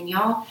longing. And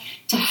y'all,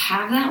 to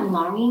have that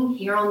longing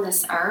here on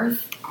this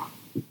earth,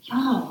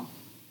 y'all,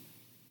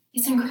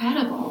 it's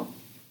incredible.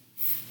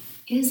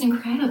 It is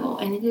incredible,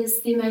 and it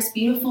is the most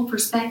beautiful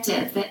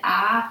perspective that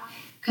I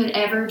could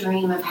ever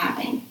dream of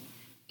having,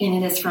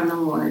 and it is from the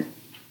Lord.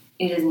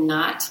 It is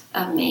not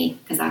of me,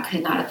 because I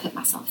could not have put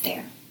myself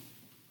there.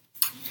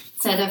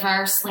 So the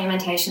verse,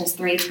 Lamentations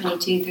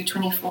 3:22 through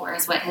 24,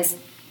 is what has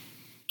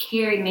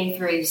carried me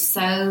through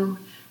so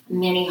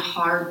many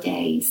hard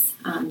days.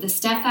 The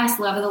steadfast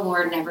love of the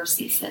Lord never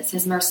ceases.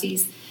 His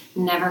mercies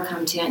never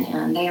come to an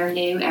end. They are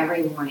new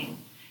every morning.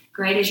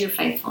 Great is your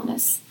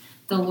faithfulness.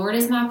 The Lord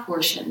is my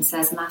portion,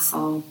 says my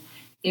soul.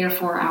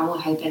 Therefore I will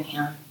hope in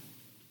him.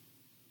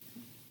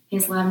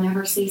 His love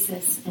never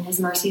ceases, and his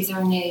mercies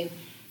are new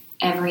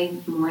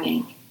every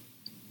morning.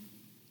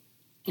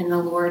 And the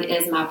Lord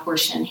is my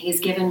portion. He's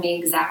given me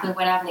exactly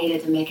what I've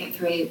needed to make it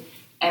through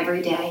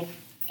every day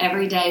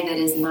that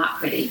is not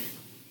pretty,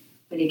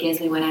 but he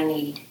gives me what I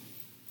need.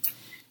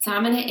 So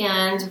I'm going to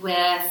end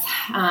with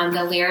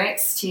the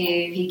lyrics to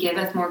He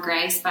Giveth More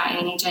Grace by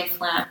Annie J.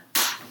 Flint.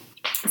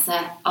 It's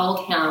an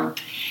old hymn.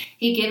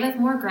 He giveth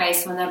more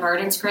grace when the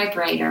burdens grow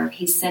greater.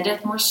 He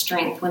sendeth more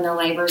strength when the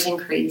labors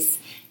increase.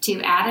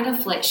 To added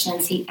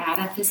afflictions he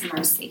addeth his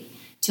mercy.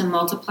 To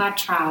multiplied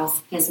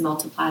trials his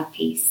multiplied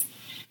peace.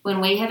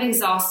 When we have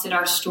exhausted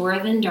our store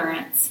of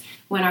endurance,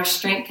 when our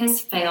strength has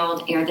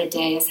failed ere the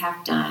day is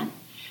half done,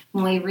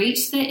 when we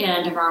reach the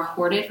end of our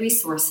hoarded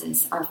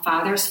resources, our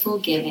Father's full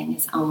giving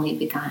is only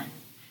begun.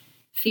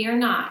 Fear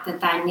not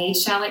that thy need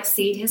shall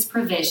exceed his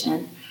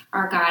provision.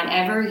 Our God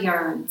ever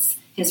yearns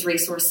his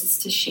resources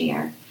to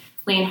share.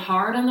 Lean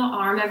hard on the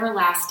arm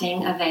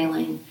everlasting,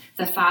 availing.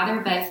 The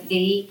Father both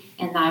thee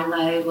and thy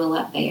load will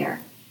upbear.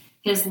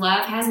 His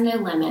love has no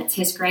limits.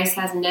 His grace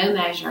has no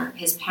measure.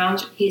 His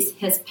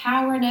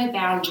power no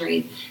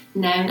boundary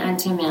known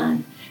unto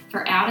men.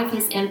 For out of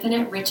his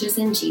infinite riches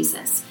in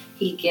Jesus,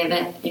 he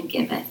giveth and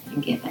giveth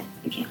and giveth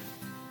again.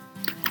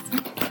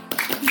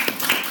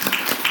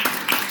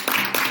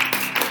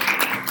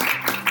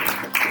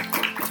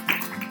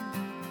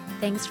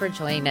 Thanks for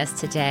joining us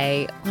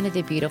today. One of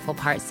the beautiful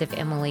parts of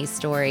Emily's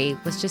story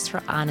was just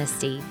her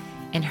honesty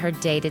in her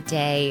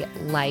day-to-day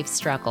life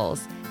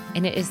struggles.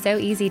 And it is so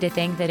easy to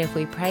think that if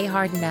we pray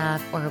hard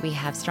enough or we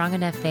have strong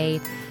enough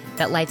faith,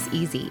 that life's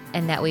easy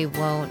and that we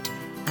won't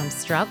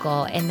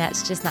struggle. And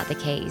that's just not the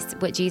case.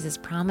 What Jesus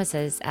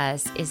promises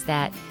us is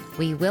that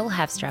we will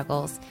have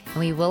struggles and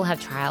we will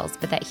have trials,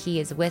 but that he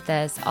is with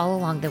us all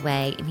along the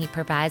way and he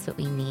provides what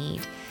we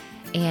need.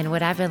 And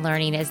what I've been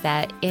learning is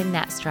that in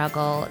that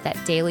struggle, that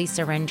daily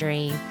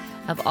surrendering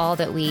of all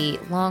that we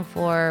long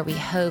for, we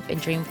hope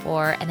and dream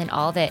for, and then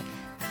all that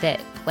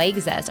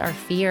plagues us, our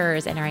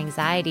fears and our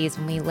anxieties,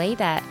 when we lay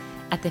that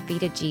at the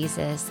feet of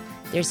Jesus,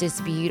 there's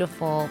this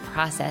beautiful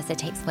process that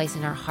takes place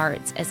in our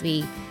hearts as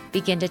we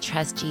begin to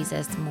trust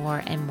Jesus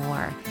more and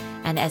more,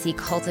 and as he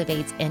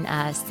cultivates in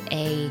us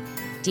a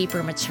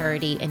deeper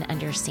maturity and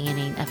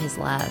understanding of his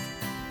love.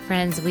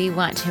 Friends, we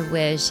want to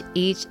wish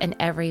each and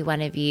every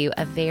one of you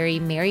a very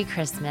Merry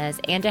Christmas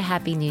and a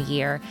Happy New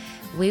Year.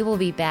 We will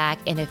be back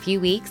in a few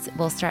weeks.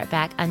 We'll start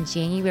back on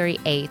January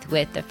 8th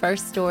with the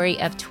first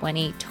story of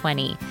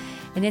 2020.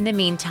 And in the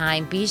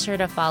meantime, be sure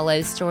to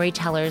follow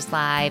Storytellers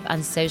Live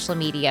on social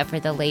media for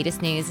the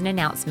latest news and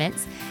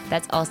announcements.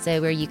 That's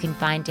also where you can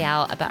find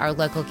out about our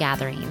local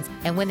gatherings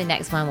and when the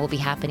next one will be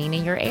happening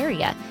in your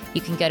area.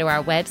 You can go to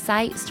our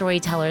website,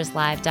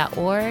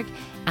 storytellerslive.org,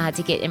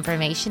 to get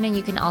information, and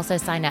you can also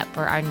sign up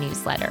for our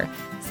newsletter.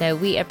 So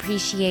we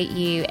appreciate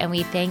you, and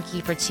we thank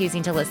you for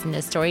choosing to listen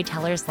to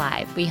Storytellers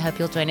Live. We hope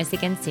you'll join us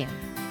again soon.